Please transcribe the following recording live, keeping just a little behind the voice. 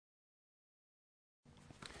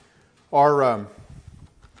Our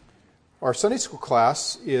Sunday school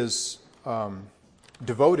class is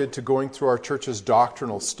devoted to going through our church's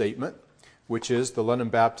doctrinal statement, which is the London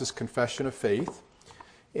Baptist Confession of Faith.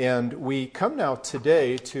 And we come now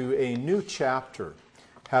today to a new chapter.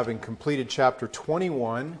 Having completed chapter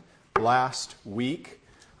 21 last week,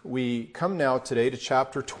 we come now today to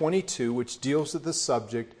chapter 22, which deals with the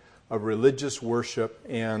subject of religious worship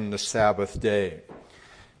and the Sabbath day.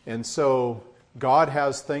 And so God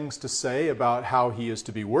has things to say about how He is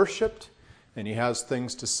to be worshiped, and He has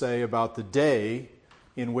things to say about the day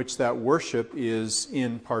in which that worship is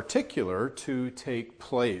in particular to take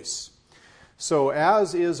place. So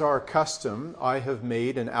as is our custom, I have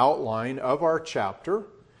made an outline of our chapter,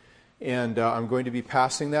 and I'm going to be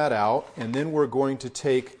passing that out, and then we're going to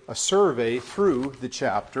take a survey through the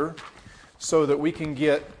chapter so that we can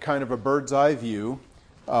get kind of a bird's eye view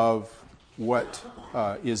of what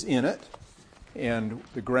is in it and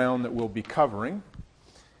the ground that we'll be covering.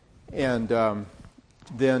 And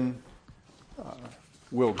then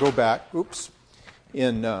we'll go back,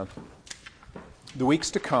 in the weeks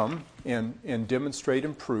to come and demonstrate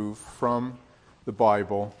and prove from the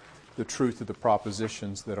Bible the truth of the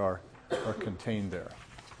propositions that are contained there.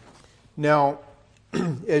 Now,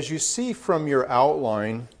 as you see from your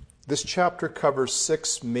outline, this chapter covers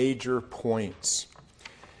 6 major points.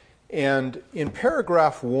 And in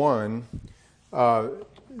paragraph 1,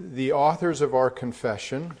 the authors of our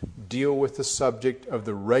confession deal with the subject of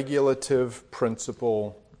the regulative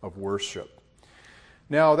principle of worship.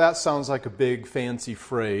 Now, that sounds like a big fancy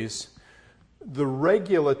phrase. The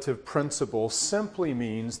regulative principle simply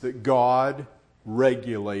means that God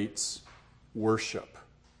regulates worship.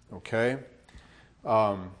 Okay?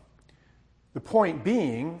 The point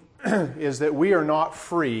being is that we are not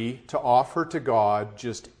free to offer to God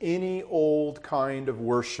just any old kind of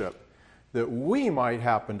worship that we might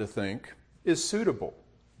happen to think is suitable.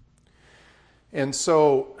 And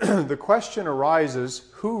so the question arises,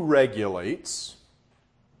 who regulates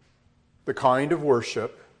the kind of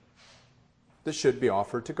worship that should be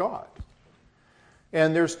offered to God?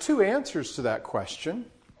 And there's 2 answers to that question.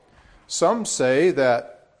 Some say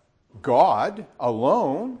that God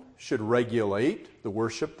alone should regulate the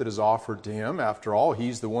worship that is offered to Him. After all,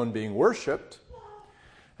 He's the one being worshipped.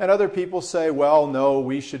 And other people say, well, no,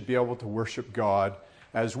 we should be able to worship God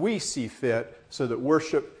as we see fit so that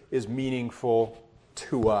worship is meaningful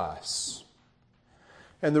to us.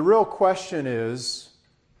 And the real question is,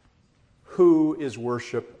 who is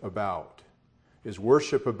worship about? Is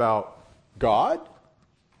worship about God,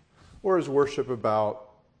 or is worship about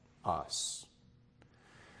us?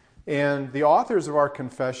 And the authors of our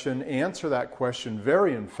confession answer that question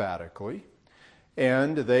very emphatically.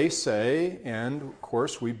 And they say, and of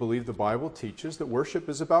course we believe the Bible teaches, that worship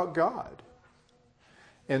is about God.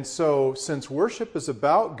 And so, since worship is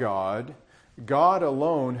about God, God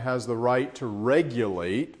alone has the right to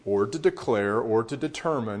regulate or to declare or to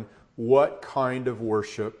determine what kind of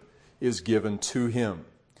worship is given to Him.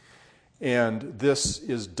 And this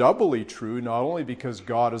is doubly true, not only because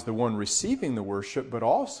God is the one receiving the worship, but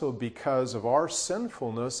also because of our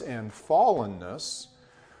sinfulness and fallenness.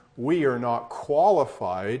 We are not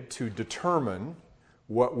qualified to determine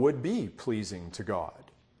what would be pleasing to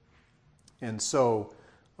God. And so,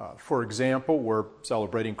 for example, we're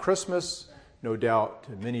celebrating Christmas. No doubt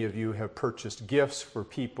many of you have purchased gifts for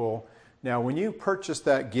people. Now, when you purchased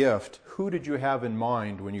that gift, who did you have in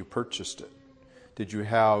mind when you purchased it? Did you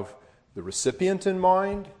have the recipient in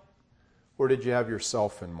mind, or did you have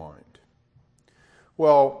yourself in mind?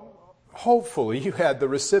 Well, hopefully you had the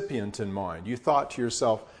recipient in mind. You thought to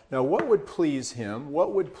yourself, now what would please him?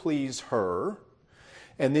 What would please her?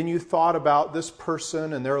 And then you thought about this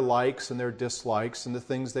person and their likes and their dislikes and the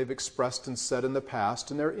things they've expressed and said in the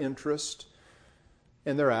past and their interest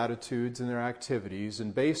and their attitudes and their activities.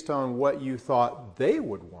 And based on what you thought they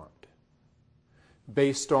would want,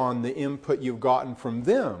 based on the input you've gotten from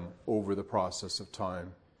them over the process of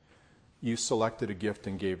time, you selected a gift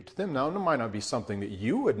and gave it to them. Now, it might not be something that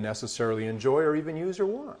you would necessarily enjoy or even use or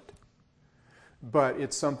want, but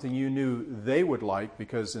it's something you knew they would like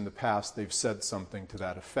because in the past they've said something to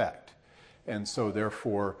that effect. And so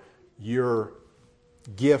therefore, your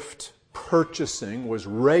gift purchasing was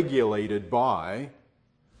regulated by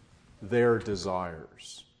their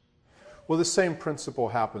desires. Well, the same principle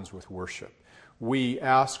happens with worship. We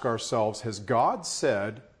ask ourselves, has God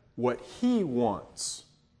said what He wants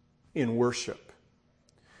in worship?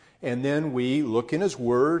 And then we look in His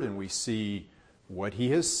Word and we see what He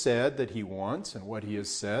has said that He wants and what He has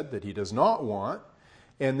said that He does not want.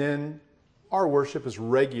 And then our worship is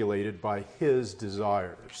regulated by His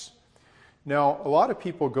desires. Now, a lot of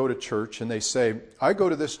people go to church and they say, I go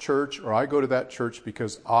to this church or I go to that church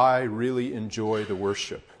because I really enjoy the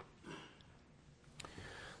worship.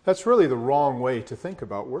 That's really the wrong way to think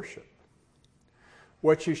about worship.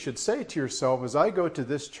 What you should say to yourself is, I go to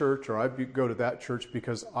this church or I go to that church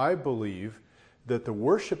because I believe that the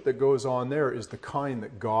worship that goes on there is the kind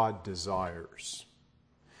that God desires.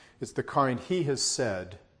 It's the kind He has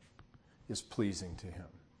said is pleasing to Him.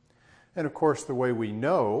 And of course, the way we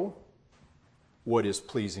know what is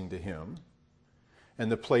pleasing to Him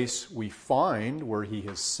and the place we find where He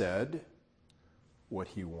has said what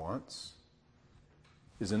He wants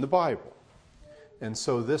is in the Bible. And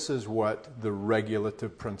so this is what the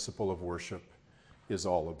regulative principle of worship is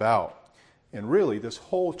all about. And really, this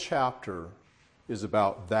whole chapter is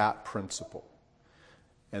about that principle.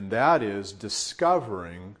 And that is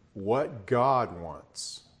discovering what God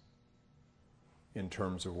wants in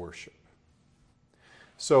terms of worship.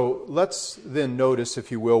 So let's then notice,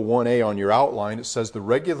 if you will, 1A on your outline. It says the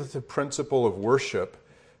regulative principle of worship,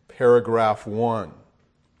 paragraph 1.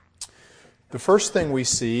 The first thing we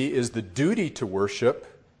see is the duty to worship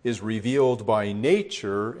is revealed by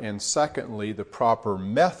nature, and secondly, the proper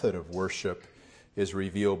method of worship is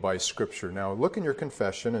revealed by Scripture. Now, look in your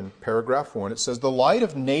confession in paragraph 1. It says, the light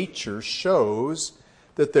of nature shows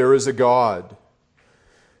that there is a God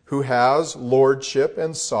who has lordship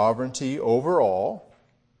and sovereignty over all,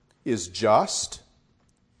 is just,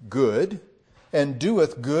 good, and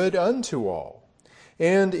doeth good unto all,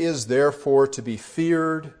 and is therefore to be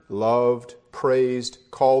feared, loved, praised,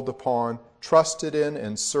 called upon, trusted in,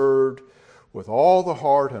 and served with all the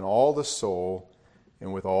heart and all the soul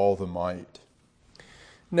and with all the might.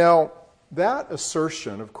 Now, that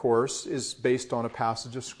assertion, of course, is based on a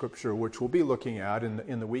passage of Scripture which we'll be looking at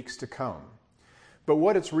in the weeks to come. But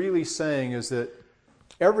what it's really saying is that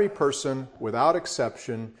every person, without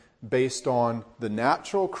exception, based on the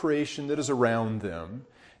natural creation that is around them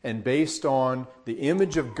and based on the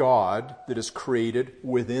image of God that is created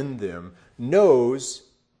within them, knows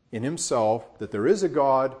in himself that there is a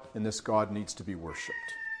God and this God needs to be worshipped.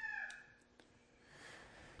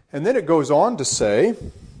 And then it goes on to say,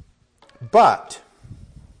 but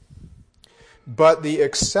the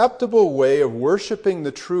acceptable way of worshiping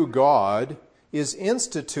the true God is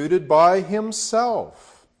instituted by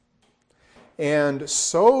Himself, and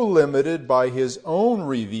so limited by His own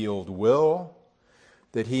revealed will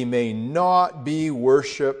that He may not be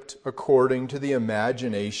worshipped according to the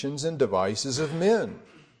imaginations and devices of men,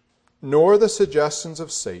 nor the suggestions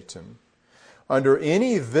of Satan, under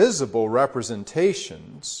any visible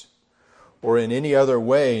representations, or in any other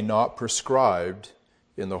way not prescribed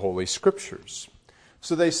in the Holy Scriptures.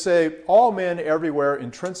 So they say all men everywhere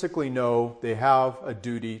intrinsically know they have a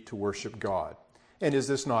duty to worship God. And is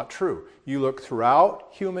this not true? You look throughout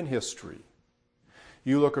human history.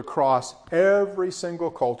 You look across every single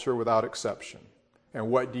culture without exception. And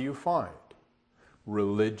what do you find?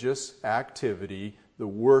 Religious activity, the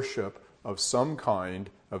worship of some kind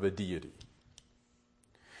of a deity.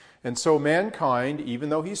 And so mankind, even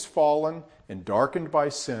though he's fallen and darkened by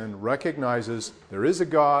sin, recognizes there is a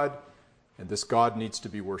God, and this God needs to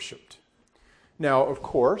be worshipped. Now, of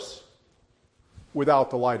course,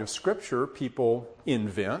 without the light of Scripture, people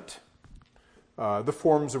invent the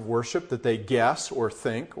forms of worship that they guess or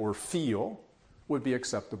think or feel would be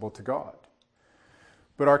acceptable to God.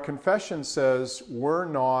 But our confession says we're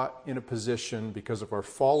not in a position, because of our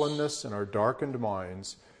fallenness and our darkened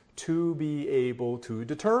minds, to be able to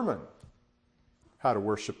determine how to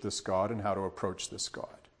worship this God and how to approach this God.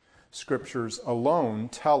 Scriptures alone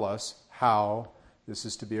tell us how this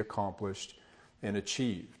is to be accomplished and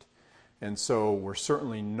achieved. And so we're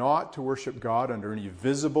certainly not to worship God under any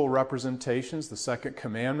visible representations. The second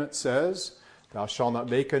commandment says, thou shalt not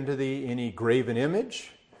make unto thee any graven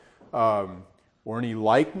image or any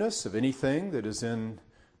likeness of anything that is in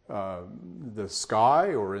the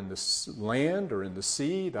sky or in the land or in the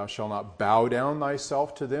sea. Thou shalt not bow down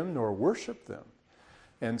thyself to them nor worship them.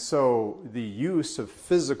 And so the use of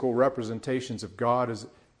physical representations of God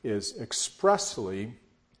is expressly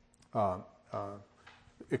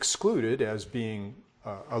excluded as being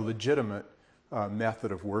a legitimate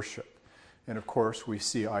method of worship. And of course, we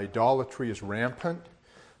see idolatry is rampant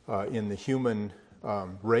in the human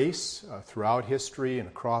race throughout history and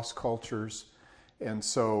across cultures. And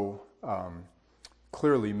so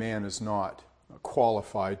clearly man is not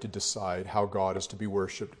qualified to decide how God is to be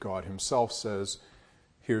worshipped. God Himself says,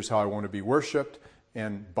 here's how I want to be worshipped.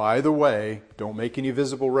 And by the way, don't make any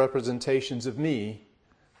visible representations of me,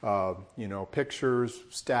 pictures,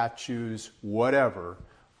 statues, whatever.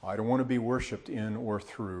 I don't want to be worshipped in or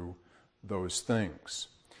through those things.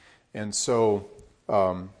 And so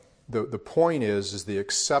the point is the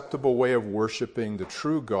acceptable way of worshiping the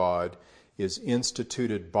true God is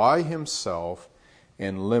instituted by himself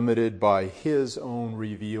and limited by his own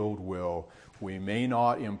revealed will. We may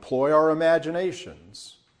not employ our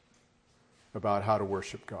imaginations about how to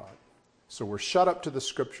worship God. So we're shut up to the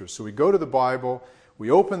Scriptures. So we go to the Bible, we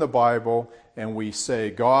open the Bible, and we say,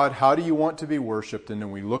 God, how do you want to be worshiped? And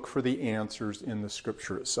then we look for the answers in the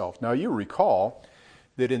Scripture itself. Now you recall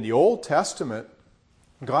that in the Old Testament,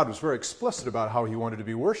 God was very explicit about how he wanted to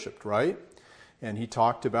be worshiped, right? And he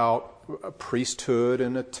talked about a priesthood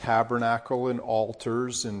and a tabernacle and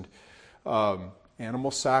altars and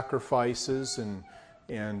animal sacrifices and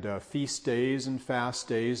feast days and fast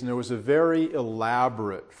days. And there was a very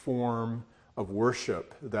elaborate form of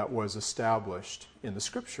worship that was established in the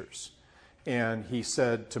Scriptures. And he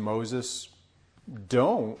said to Moses,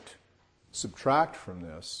 don't subtract from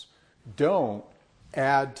this. Don't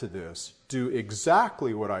add to this. Do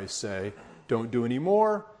exactly what I say. Don't do any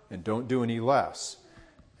more and don't do any less.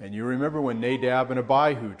 And you remember when Nadab and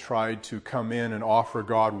Abihu tried to come in and offer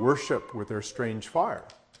God worship with their strange fire,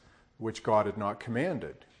 which God had not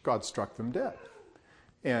commanded. God struck them dead.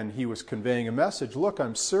 And he was conveying a message, look,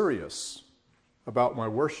 I'm serious about my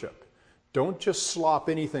worship. Don't just slop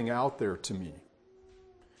anything out there to me.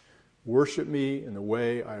 Worship me in the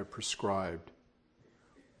way I have prescribed,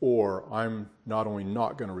 or I'm not only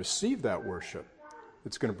not going to receive that worship,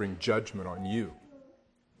 it's going to bring judgment on you.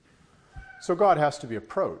 So God has to be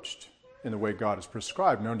approached in the way God has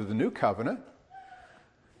prescribed. And under the new covenant,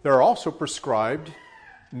 there are also prescribed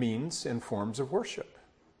means and forms of worship.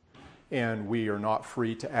 And we are not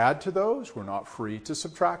free to add to those. We're not free to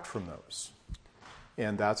subtract from those.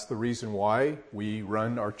 And that's the reason why we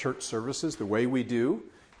run our church services the way we do.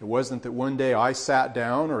 It wasn't that one day I sat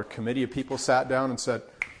down or a committee of people sat down and said,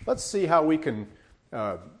 let's see how we can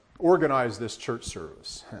organize this church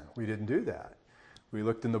service. We didn't do that. We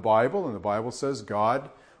looked in the Bible, and the Bible says God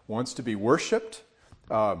wants to be worshiped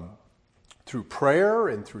through prayer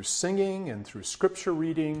and through singing and through scripture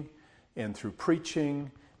reading and through preaching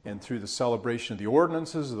and through the celebration of the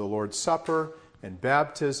ordinances of the Lord's Supper and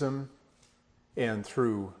baptism and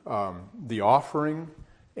through the offering.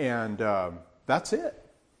 And that's it.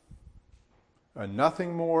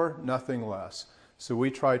 Nothing more, nothing less. So we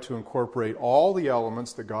try to incorporate all the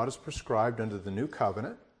elements that God has prescribed under the new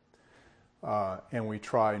covenant, and we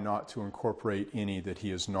try not to incorporate any that he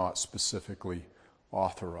has not specifically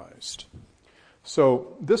authorized.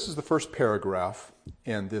 So this is the first paragraph,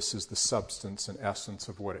 and this is the substance and essence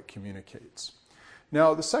of what it communicates.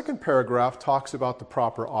 Now, the second paragraph talks about the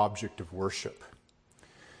proper object of worship.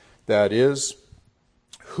 That is,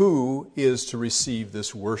 who is to receive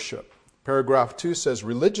this worship? Paragraph 2 says,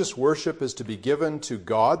 religious worship is to be given to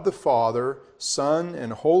God the Father, Son,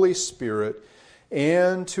 and Holy Spirit,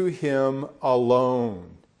 and to him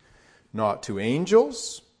alone, not to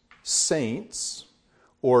angels, saints,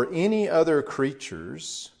 or any other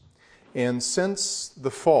creatures. And since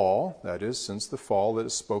the fall, that is, since the fall that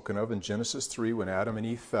is spoken of in Genesis 3 when Adam and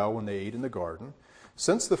Eve fell when they ate in the garden,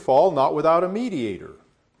 since the fall, not without a mediator,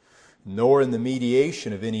 nor in the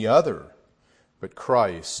mediation of any other, but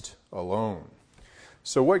Christ alone.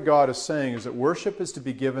 So what God is saying is that worship is to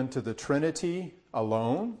be given to the Trinity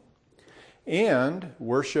alone, and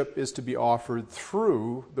worship is to be offered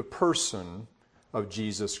through the person of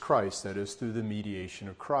Jesus Christ, that is, through the mediation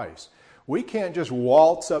of Christ. We can't just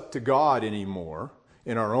waltz up to God anymore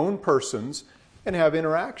in our own persons and have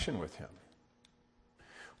interaction with him.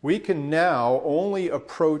 We can now only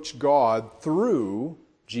approach God through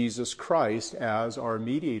Jesus Christ as our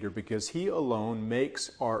mediator, because he alone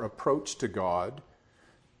makes our approach to God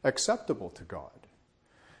acceptable to God.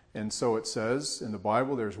 And so it says in the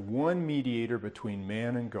Bible, there's one mediator between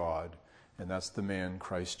man and God, and that's the man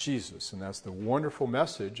Christ Jesus. And that's the wonderful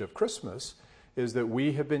message of Christmas, is that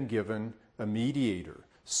we have been given a mediator,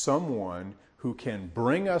 someone who can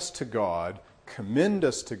bring us to God, commend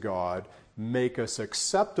us to God, make us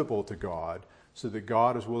acceptable to God, so that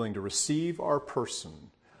God is willing to receive our person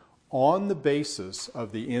on the basis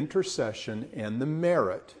of the intercession and the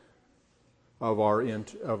merit of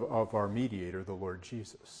our mediator, the Lord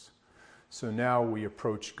Jesus. So now we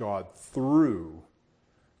approach God through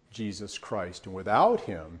Jesus Christ, and without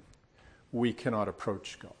him, we cannot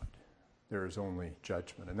approach God. There is only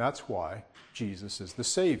judgment. And that's why Jesus is the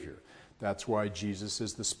Savior. That's why Jesus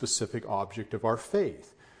is the specific object of our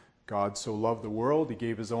faith. God so loved the world, he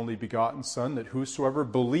gave his only begotten Son, that whosoever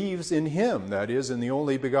believes in him, that is, in the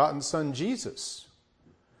only begotten Son, Jesus,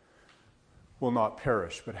 will not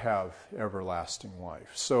perish but have everlasting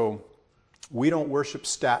life. So We don't worship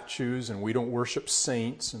statues, and we don't worship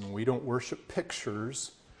saints, and we don't worship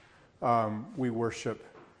pictures. We worship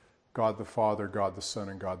God the Father, God the Son,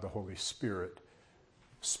 and God the Holy Spirit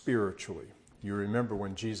spiritually. You remember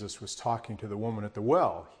when Jesus was talking to the woman at the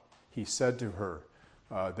well, he said to her,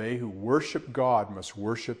 they who worship God must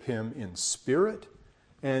worship him in spirit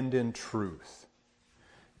and in truth.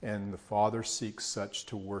 And the Father seeks such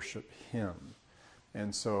to worship him.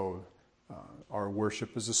 And so our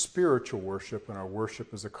worship is a spiritual worship, and our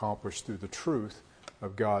worship is accomplished through the truth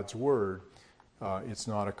of God's Word. It's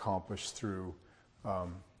not accomplished through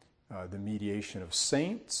the mediation of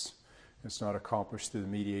saints. It's not accomplished through the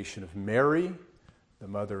mediation of Mary, the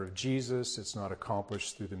mother of Jesus. It's not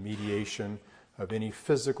accomplished through the mediation of any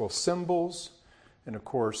physical symbols. And of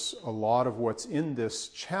course, a lot of what's in this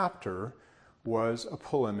chapter was a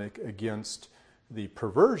polemic against the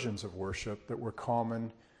perversions of worship that were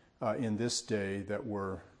common in this day that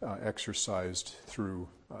were exercised through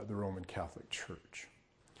the Roman Catholic Church.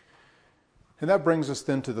 And that brings us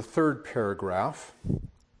then to the third paragraph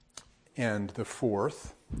and the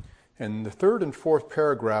fourth. And the third and fourth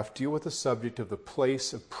paragraph deal with the subject of the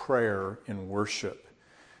place of prayer in worship.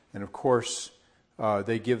 And of course,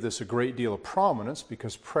 they give this a great deal of prominence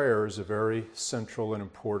because prayer is a very central and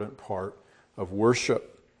important part of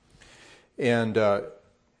worship. And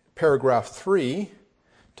paragraph 3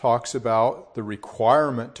 talks about the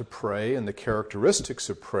requirement to pray and the characteristics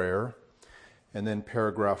of prayer. And then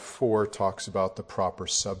paragraph 4 talks about the proper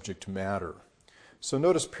subject matter. So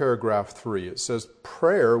notice paragraph 3. It says,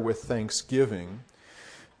 prayer with thanksgiving,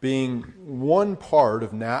 being one part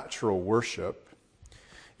of natural worship,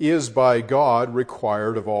 is by God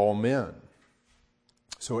required of all men.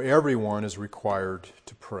 So everyone is required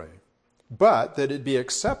to pray. But that it be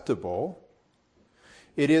acceptable,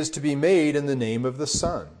 it is to be made in the name of the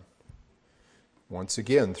Son. Once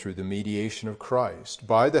again, through the mediation of Christ,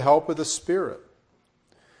 by the help of the Spirit,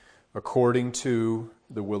 according to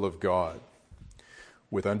the will of God,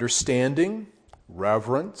 with understanding,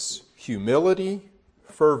 reverence, humility,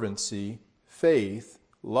 fervency, faith,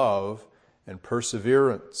 love, and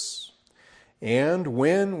perseverance, and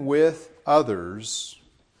when with others,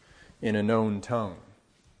 in a known tongue.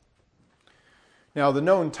 Now, the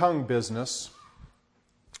known tongue business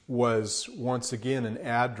was once again an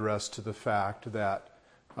address to the fact that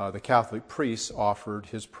the Catholic priest offered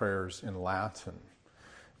his prayers in Latin,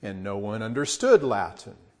 and no one understood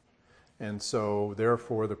Latin. And so,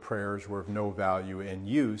 therefore, the prayers were of no value and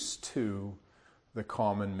use to the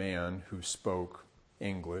common man who spoke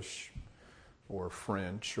English or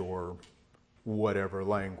French or whatever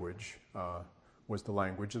language was the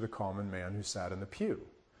language of the common man who sat in the pew.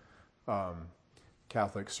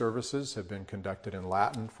 Catholic services have been conducted in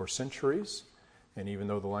Latin for centuries, and even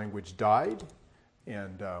though the language died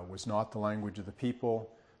and was not the language of the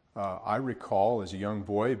people, I recall as a young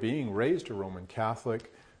boy being raised a Roman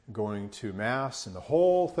Catholic, going to Mass, and the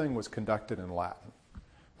whole thing was conducted in Latin.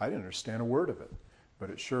 I didn't understand a word of it, but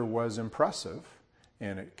it sure was impressive,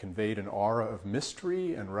 and it conveyed an aura of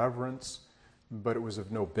mystery and reverence, but it was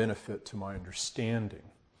of no benefit to my understanding.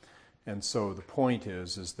 And so the point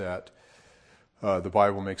is that the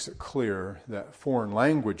Bible makes it clear that foreign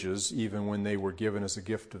languages, even when they were given as a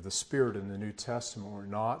gift of the Spirit in the New Testament, were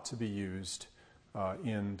not to be used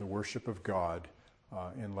in the worship of God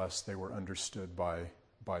unless they were understood by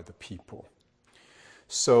the people.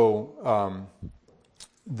 So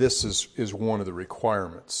this is one of the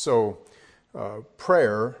requirements. So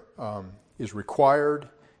prayer is required,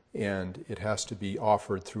 and it has to be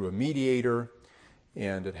offered through a mediator,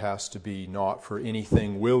 and it has to be not for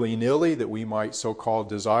anything willy-nilly that we might so-called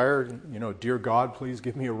desire. You know, dear God, please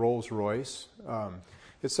give me a Rolls Royce.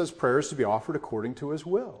 It says prayer is to be offered according to His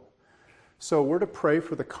will. So we're to pray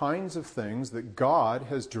for the kinds of things that God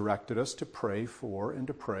has directed us to pray for and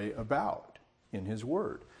to pray about in His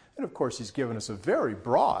Word. And of course, He's given us a very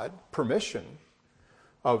broad permission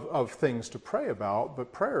of things to pray about,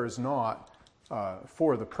 but prayer is not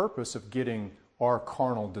for the purpose of getting our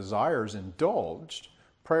carnal desires indulged.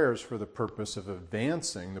 Prayer is for the purpose of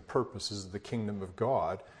advancing the purposes of the kingdom of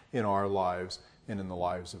God in our lives and in the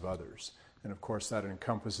lives of others. And of course, that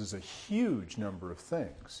encompasses a huge number of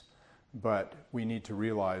things. But we need to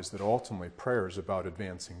realize that ultimately prayer is about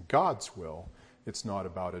advancing God's will. It's not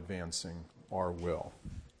about advancing our will.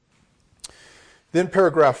 Then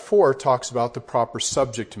paragraph 4 talks about the proper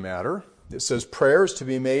subject matter. It says prayer is to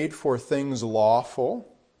be made for things lawful.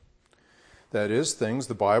 That is, things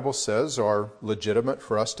the Bible says are legitimate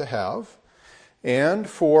for us to have. And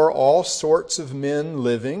for all sorts of men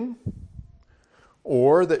living,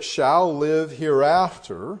 or that shall live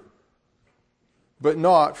hereafter, but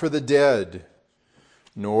not for the dead,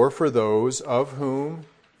 nor for those of whom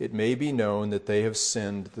it may be known that they have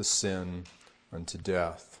sinned the sin unto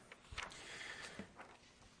death.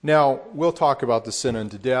 Now, we'll talk about the sin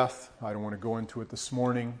unto death. I don't want to go into it this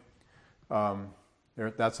morning.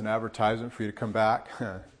 That's an advertisement for you to come back,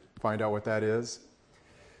 find out what that is.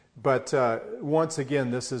 But once again,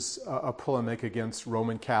 this is a polemic against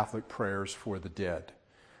Roman Catholic prayers for the dead.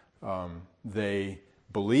 They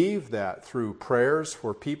believe that through prayers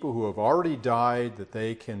for people who have already died, that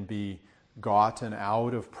they can be gotten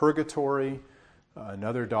out of purgatory,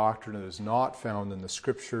 another doctrine that is not found in the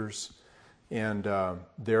Scriptures, and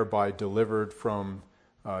thereby delivered from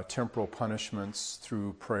temporal punishments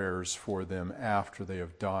through prayers for them after they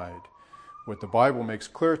have died. What the Bible makes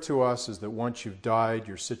clear to us is that once you've died,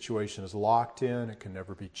 your situation is locked in. It can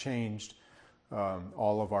never be changed,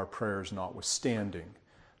 all of our prayers notwithstanding.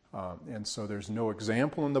 And so there's no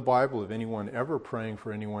example in the Bible of anyone ever praying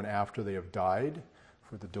for anyone after they have died,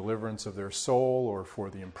 for the deliverance of their soul or for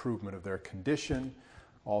the improvement of their condition.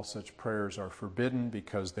 All such prayers are forbidden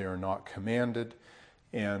because they are not commanded,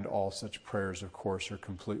 and all such prayers, of course, are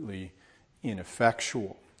completely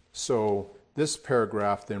ineffectual. So this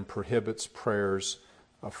paragraph then prohibits prayers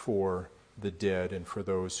for the dead and for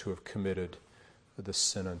those who have committed the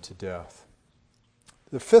sin unto death.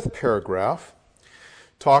 The fifth paragraph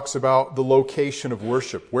talks about the location of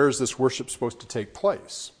worship. Where is this worship supposed to take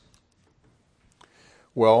place?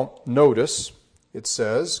 Well, notice it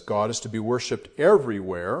says God is to be worshipped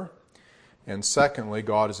everywhere, and secondly,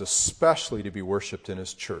 God is especially to be worshipped in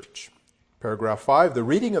His church. Paragraph 5, the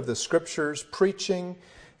reading of the Scriptures, preaching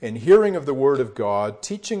and hearing of the Word of God,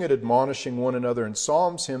 teaching and admonishing one another in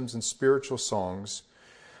psalms, hymns, and spiritual songs,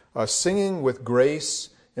 singing with grace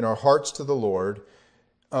in our hearts to the Lord,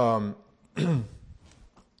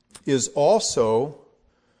 is also,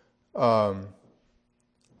 as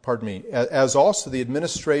also the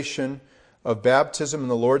administration of baptism and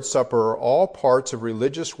the Lord's Supper are all parts of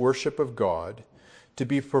religious worship of God, to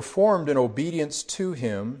be performed in obedience to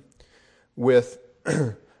Him with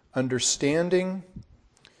understanding.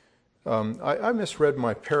 I misread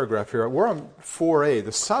my paragraph here. We're on 4a,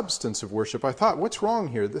 the substance of worship. I thought, what's wrong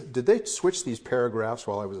here? Did they switch these paragraphs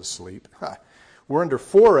while I was asleep? We're under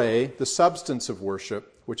 4a, the substance of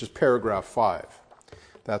worship, which is paragraph 5.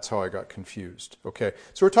 That's how I got confused. Okay,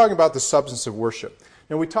 so we're talking about the substance of worship.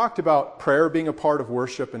 Now, we talked about prayer being a part of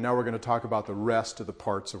worship, and now we're going to talk about the rest of the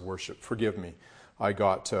parts of worship. Forgive me, I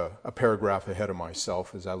got a paragraph ahead of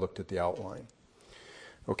myself as I looked at the outline.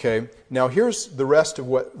 Okay, now here's the rest of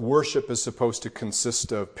what worship is supposed to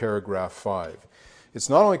consist of, paragraph 5. It's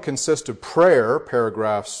not only consist of prayer,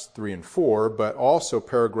 paragraphs 3 and 4, but also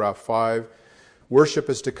paragraph 5, worship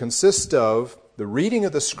is to consist of the reading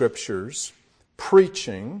of the Scriptures,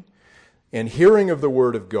 preaching, and hearing of the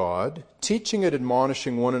Word of God, teaching and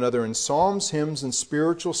admonishing one another in psalms, hymns, and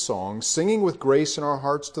spiritual songs, singing with grace in our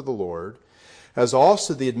hearts to the Lord, as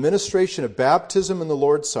also the administration of baptism and the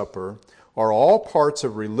Lord's Supper, are all parts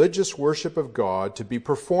of religious worship of God to be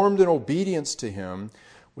performed in obedience to Him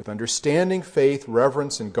with understanding, faith,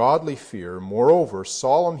 reverence, and godly fear. Moreover,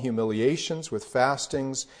 solemn humiliations with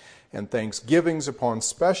fastings and thanksgivings upon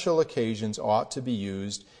special occasions ought to be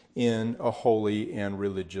used in a holy and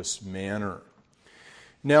religious manner.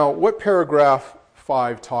 Now, what paragraph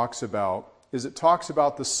 5 talks about is it talks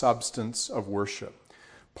about the substance of worship.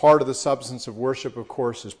 Part of the substance of worship, of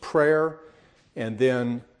course, is prayer, and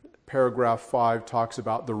then paragraph 5 talks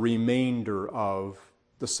about the remainder of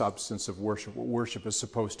the substance of worship, what worship is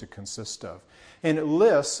supposed to consist of. And it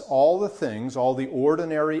lists all the things, all the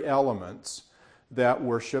ordinary elements that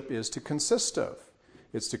worship is to consist of.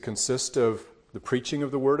 It's to consist of the preaching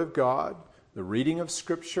of the Word of God, the reading of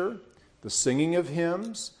Scripture, the singing of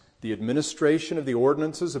hymns, the administration of the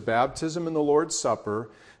ordinances of baptism and the Lord's Supper.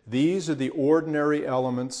 These are the ordinary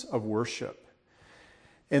elements of worship.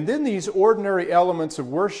 And then these ordinary elements of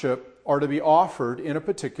worship are to be offered in a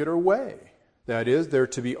particular way. That is, they're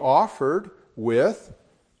to be offered with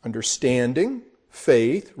understanding,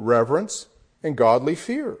 faith, reverence, and godly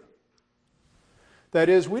fear. That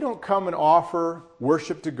is, we don't come and offer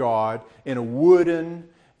worship to God in a wooden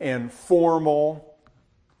and formal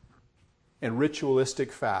and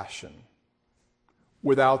ritualistic fashion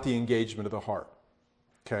without the engagement of the heart.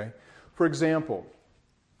 Okay? For example,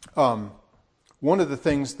 one of the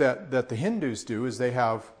things that the Hindus do is they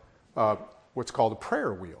have what's called a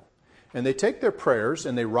prayer wheel. And they take their prayers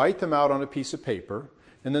and they write them out on a piece of paper,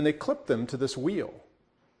 and then they clip them to this wheel.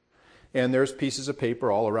 And there's pieces of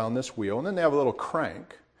paper all around this wheel, and then they have a little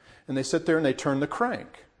crank, and they sit there and they turn the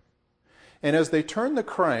crank. And as they turn the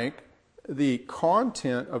crank, the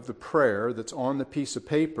content of the prayer that's on the piece of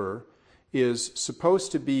paper is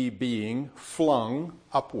supposed to be being flung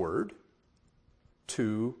upward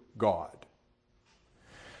to God.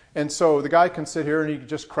 And so the guy can sit here and he can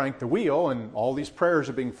just crank the wheel and all these prayers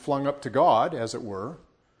are being flung up to God, as it were,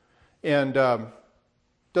 and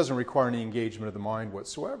doesn't require any engagement of the mind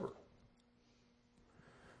whatsoever.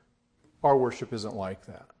 Our worship isn't like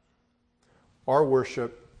that. Our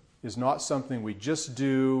worship is not something we just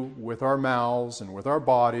do with our mouths and with our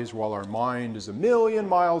bodies while our mind is a million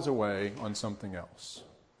miles away on something else.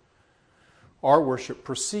 Our worship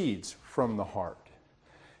proceeds from the heart.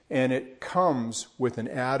 And it comes with an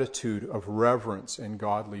attitude of reverence and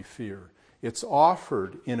godly fear. It's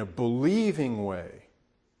offered in a believing way.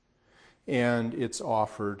 And it's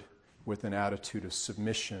offered with an attitude of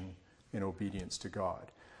submission and obedience to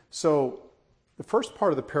God. So the first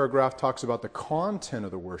part of the paragraph talks about the content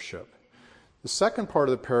of the worship. The second part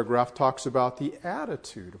of the paragraph talks about the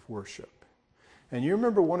attitude of worship. And you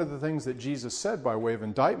remember one of the things that Jesus said by way of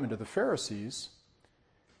indictment to the Pharisees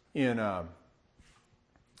in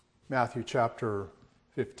Matthew chapter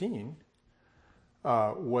 15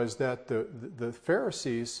 was that the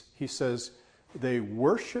Pharisees, he says, they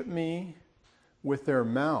worship me with their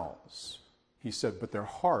mouths. He said, but their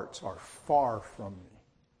hearts are far from me.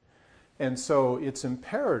 And so it's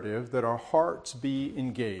imperative that our hearts be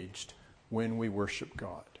engaged when we worship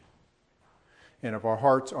God. And if our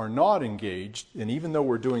hearts are not engaged, and even though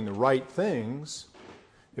we're doing the right things,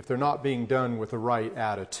 if they're not being done with the right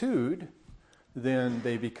attitude, then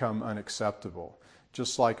they become unacceptable.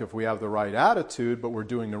 Just like if we have the right attitude, but we're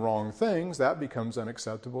doing the wrong things, that becomes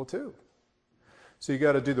unacceptable too. So you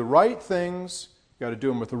got to do the right things, you got to do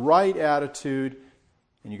them with the right attitude,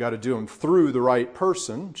 and you got to do them through the right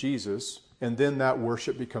person, Jesus, and then that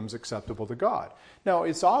worship becomes acceptable to God. Now,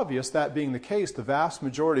 it's obvious that being the case, the vast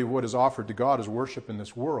majority of what is offered to God as worship in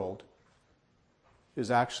this world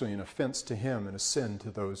is actually an offense to Him and a sin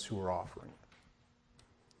to those who are offering it.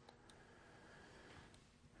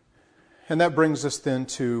 And that brings us then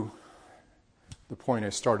to the point I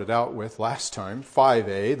started out with last time,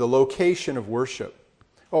 5a, the location of worship.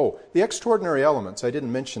 Oh, the extraordinary elements. I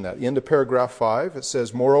didn't mention that. The end of paragraph 5, it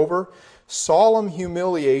says, moreover, solemn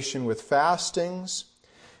humiliation with fastings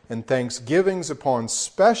and thanksgivings upon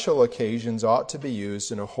special occasions ought to be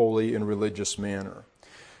used in a holy and religious manner.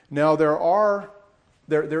 Now, there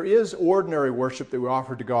is ordinary worship that we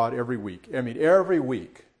offer to God every week. I mean, every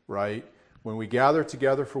week, right? When we gather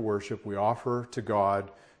together for worship, we offer to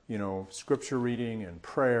God, scripture reading and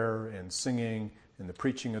prayer and singing and the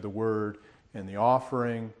preaching of the word and the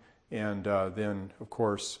offering. And then, of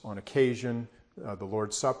course, on occasion, the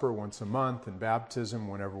Lord's Supper once a month and baptism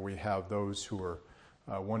whenever we have those who are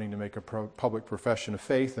wanting to make a public profession of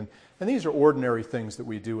faith. And these are ordinary things that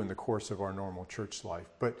we do in the course of our normal church life.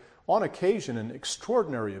 But on occasion, in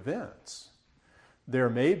extraordinary events, there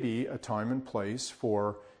may be a time and place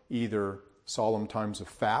for either solemn times of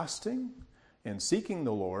fasting and seeking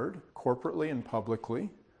the Lord corporately and publicly,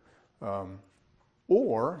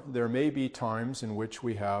 or there may be times in which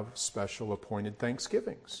we have special appointed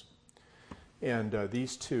thanksgivings. And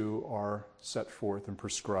these two are set forth and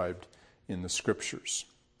prescribed in the Scriptures.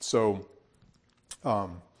 So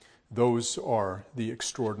those are the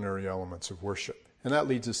extraordinary elements of worship. And that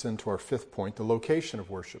leads us into our fifth point, the location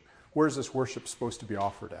of worship. Where is this worship supposed to be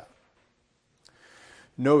offered at?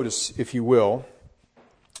 Notice, if you will,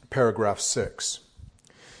 paragraph 6.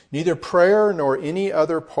 Neither prayer nor any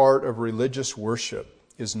other part of religious worship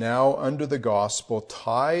is now under the gospel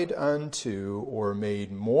tied unto or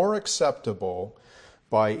made more acceptable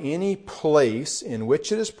by any place in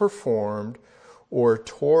which it is performed or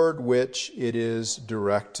toward which it is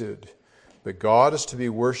directed. But God is to be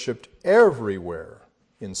worshipped everywhere,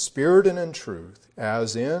 in spirit and in truth,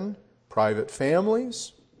 as in private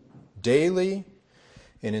families, daily,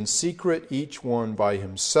 and in secret each one by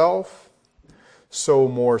himself, so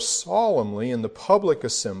more solemnly in the public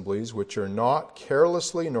assemblies, which are not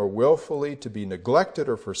carelessly nor willfully to be neglected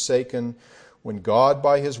or forsaken, when God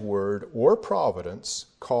by his word or providence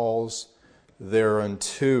calls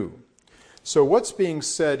thereunto. So what's being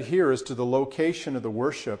said here as to the location of the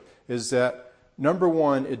worship is that, number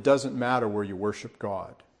one, it doesn't matter where you worship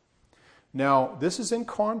God. Now, this is in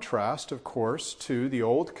contrast, of course, to the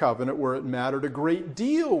Old Covenant, where it mattered a great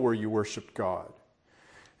deal where you worshiped God.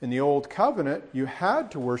 In the Old Covenant, you had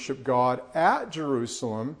to worship God at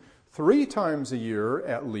Jerusalem 3 times a year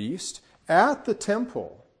at least, at the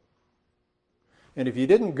temple. And if you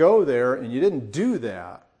didn't go there and you didn't do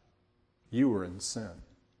that, you were in sin.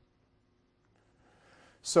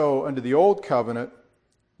 So under the Old Covenant,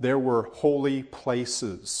 there were holy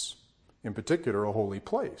places in particular a holy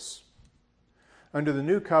place. Under the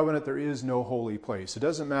new covenant, there is no holy place. It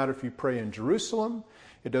doesn't matter if you pray in Jerusalem.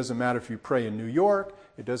 It doesn't matter if you pray in New York.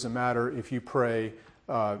 It doesn't matter if you pray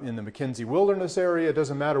in the Mackenzie Wilderness area. It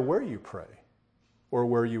doesn't matter where you pray or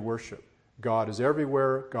where you worship. God is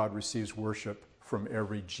everywhere. God receives worship from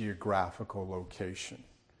every geographical location.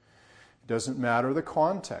 It doesn't matter the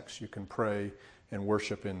context. You can pray and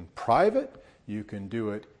worship in private. You can do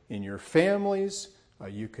it in your families.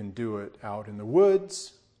 You can do it out in the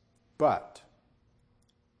woods. But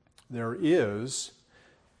there is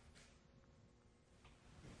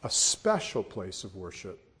a special place of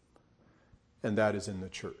worship, and that is in the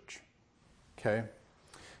church. Okay?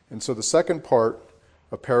 And so the second part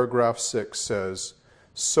of paragraph 6 says,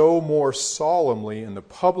 so more solemnly in the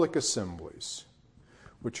public assemblies,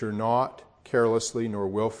 which are not carelessly nor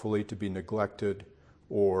willfully to be neglected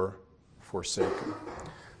or forsaken.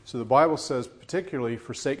 So the Bible says particularly,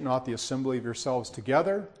 forsake not the assembly of yourselves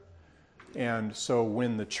together. And so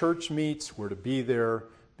when the church meets, we're to be there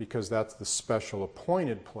because that's the special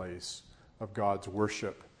appointed place of God's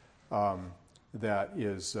worship. That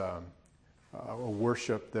is a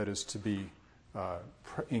worship that is to be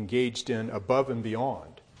engaged in above and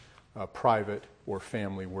beyond private or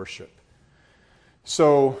family worship.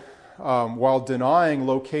 So while denying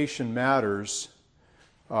location matters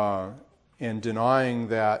and denying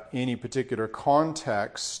that any particular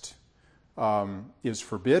context is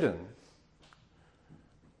forbidden,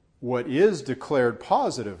 what is declared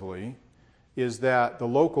positively is that the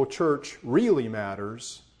local church really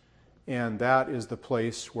matters, and that is the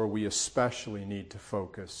place where we especially need to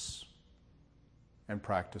focus and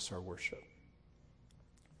practice our worship.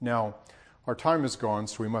 Now, our time is gone,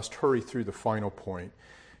 so we must hurry through the final point,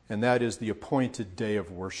 and that is the appointed day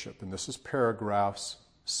of worship. And this is paragraphs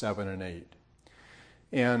 7 and 8.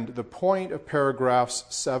 And the point of paragraphs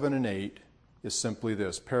 7 and 8 is simply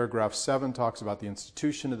this. Paragraph 7 talks about the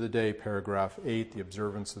institution of the day. Paragraph 8, the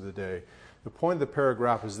observance of the day. The point of the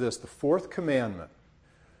paragraph is this. The fourth commandment,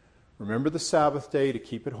 remember the Sabbath day to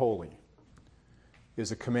keep it holy,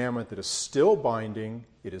 is a commandment that is still binding,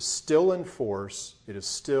 it is still in force, it is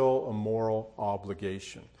still a moral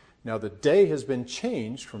obligation. Now the day has been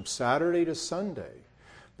changed from Saturday to Sunday,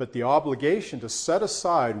 but the obligation to set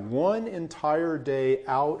aside one entire day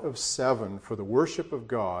out of 7 for the worship of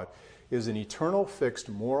God is an eternal fixed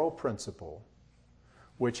moral principle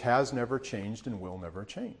which has never changed and will never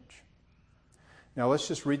change. Now let's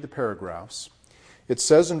just read the paragraphs. It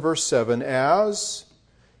says in verse 7, as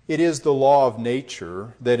it is the law of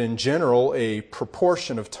nature that in general a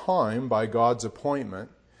proportion of time by God's appointment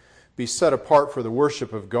be set apart for the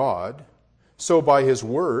worship of God, so by His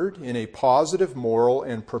word, in a positive, moral,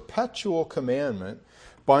 and perpetual commandment,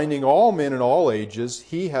 binding all men in all ages,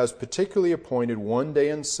 He has particularly appointed one day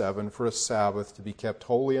in 7 for a Sabbath to be kept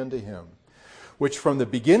holy unto Him, which from the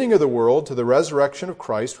beginning of the world to the resurrection of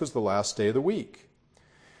Christ was the last day of the week.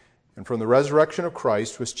 And from the resurrection of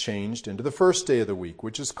Christ was changed into the first day of the week,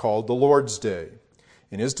 which is called the Lord's Day,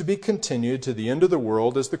 and is to be continued to the end of the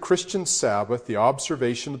world as the Christian Sabbath, the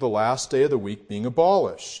observation of the last day of the week being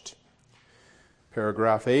abolished.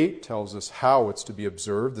 Paragraph 8 tells us how it's to be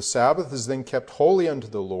observed. The Sabbath is then kept holy unto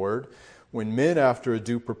the Lord, when men, after a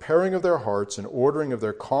due preparing of their hearts and ordering of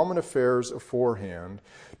their common affairs aforehand,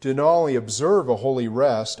 do not only observe a holy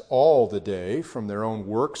rest all the day from their own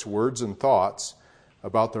works, words, and thoughts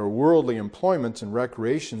about their worldly employments and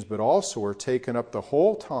recreations, but also are taken up the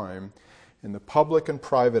whole time in the public and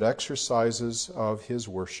private exercises of His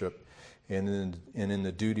worship and in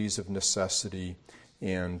the duties of necessity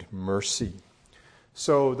and mercy.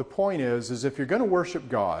 So the point is if you're going to worship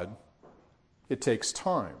God, it takes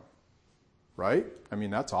time, right? I mean,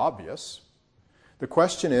 that's obvious. The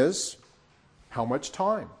question is, how much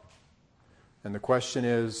time? And the question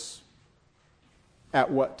is, at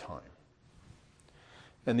what time?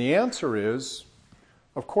 And the answer is,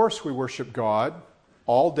 of course we worship God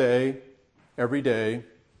all day, every day,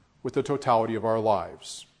 with the totality of our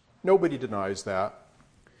lives. Nobody denies that.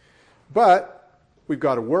 But we've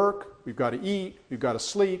got to work, we've got to eat, we've got to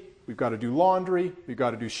sleep, we've got to do laundry, we've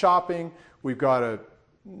got to do shopping, we've got to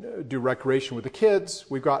do recreation with the kids,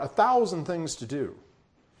 we've got 1,000 things to do.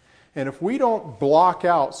 And if we don't block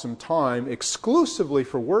out some time exclusively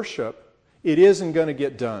for worship, it isn't going to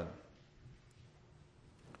get done.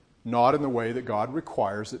 Not in the way that God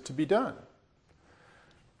requires it to be done.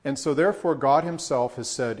 And so therefore God Himself has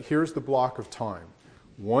said, here's the block of time.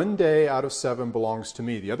 1 day out of 7 belongs to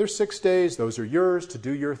me. The other 6 days, those are yours to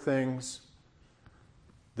do your things.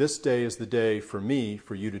 This day is the day for me,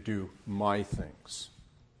 for you to do my things.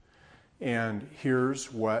 And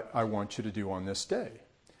here's what I want you to do on this day.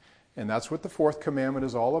 And that's what the fourth commandment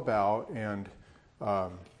is all about. And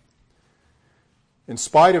in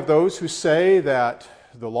spite of those who say that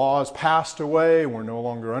the law has passed away, we're no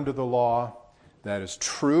longer under the law, that is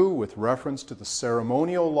true with reference to the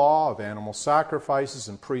ceremonial law of animal sacrifices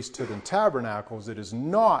and priesthood and tabernacles. It is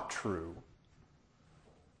not true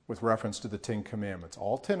with reference to the 10 commandments.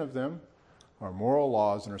 All 10 of them are moral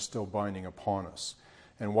laws and are still binding upon us.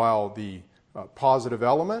 And while the positive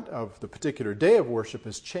element of the particular day of worship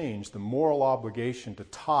has changed, the moral obligation to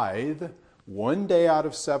tithe 1 day out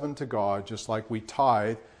of 7 to God, just like we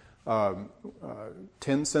tithe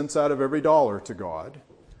 10 cents out of every dollar to God,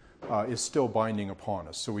 is still binding upon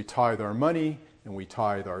us. So we tithe our money and we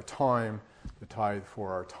tithe our time. The tithe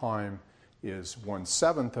for our time is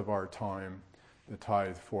 1/7 of our time. The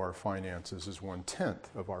tithe for our finances is 1/10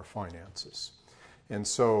 of our finances. And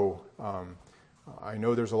so I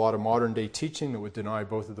know there's a lot of modern day teaching that would deny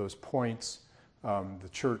both of those points. The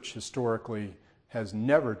church historically has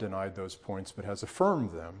never denied those points but has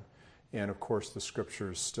affirmed them. And of course the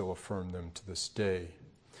scriptures still affirm them to this day.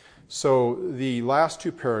 So the last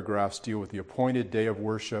 2 paragraphs deal with the appointed day of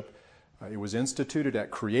worship. It was instituted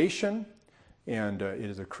at creation, and it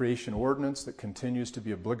is a creation ordinance that continues to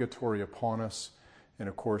be obligatory upon us. And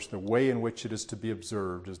of course the way in which it is to be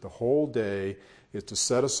observed is the whole day is to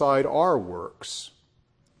set aside our works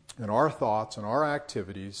and our thoughts and our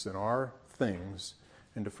activities and our things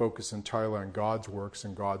and to focus entirely on God's works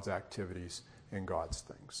and God's activities and God's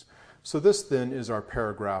things. So this then is our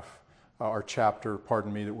chapter,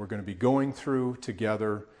 that we're going to be going through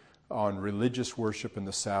together on religious worship in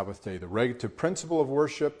the Sabbath day. The regulative principle of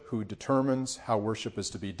worship, who determines how worship is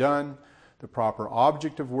to be done, the proper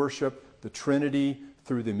object of worship, the Trinity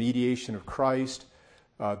through the mediation of Christ,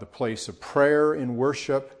 the place of prayer in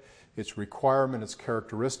worship, its requirement, its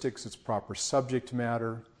characteristics, its proper subject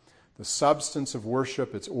matter, the substance of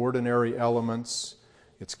worship, its ordinary elements,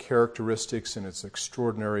 its characteristics and its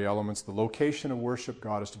extraordinary elements, the location of worship.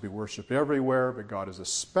 God is to be worshipped everywhere, but God is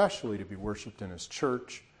especially to be worshipped in His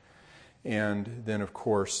church. And then, of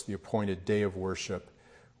course, the appointed day of worship,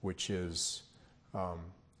 which is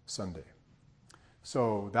Sunday.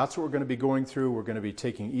 So that's what we're going to be going through. We're going to be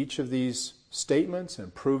taking each of these statements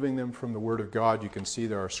and proving them from the Word of God. You can see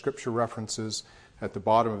there are scripture references at the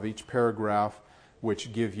bottom of each paragraph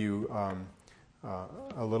which give you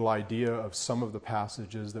a little idea of some of the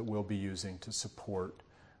passages that we'll be using to support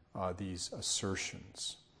these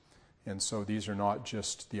assertions. And so these are not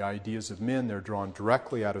just the ideas of men, they're drawn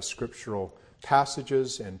directly out of scriptural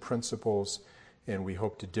passages and principles, and we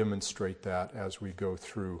hope to demonstrate that as we go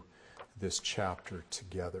through this chapter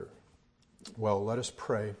together. Well, let us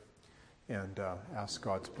pray and ask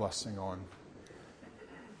God's blessing on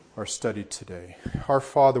our study today. Our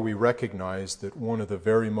Father, we recognize that one of the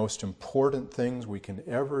very most important things we can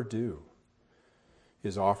ever do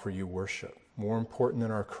is offer you worship. More important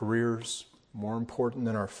than our careers, more important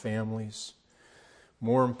than our families,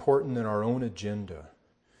 more important than our own agenda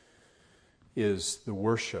is the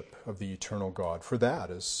worship of the eternal God. For that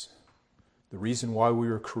is the reason why we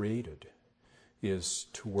were created, is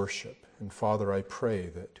to worship. And Father, I pray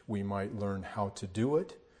that we might learn how to do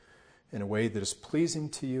it in a way that is pleasing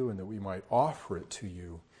to you, and that we might offer it to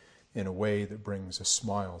you in a way that brings a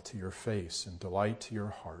smile to your face and delight to your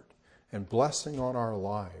heart and blessing on our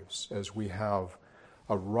lives as we have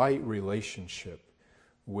a right relationship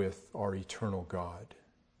with our eternal God.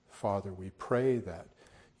 Father, we pray that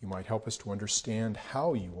you might help us to understand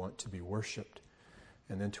how you want to be worshipped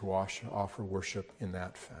and then to offer worship in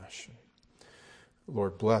that fashion.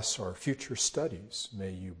 Lord, bless our future studies.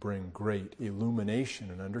 May you bring great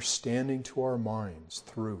illumination and understanding to our minds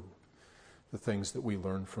through the things that we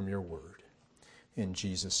learn from your word. In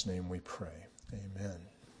Jesus' name we pray. Amen.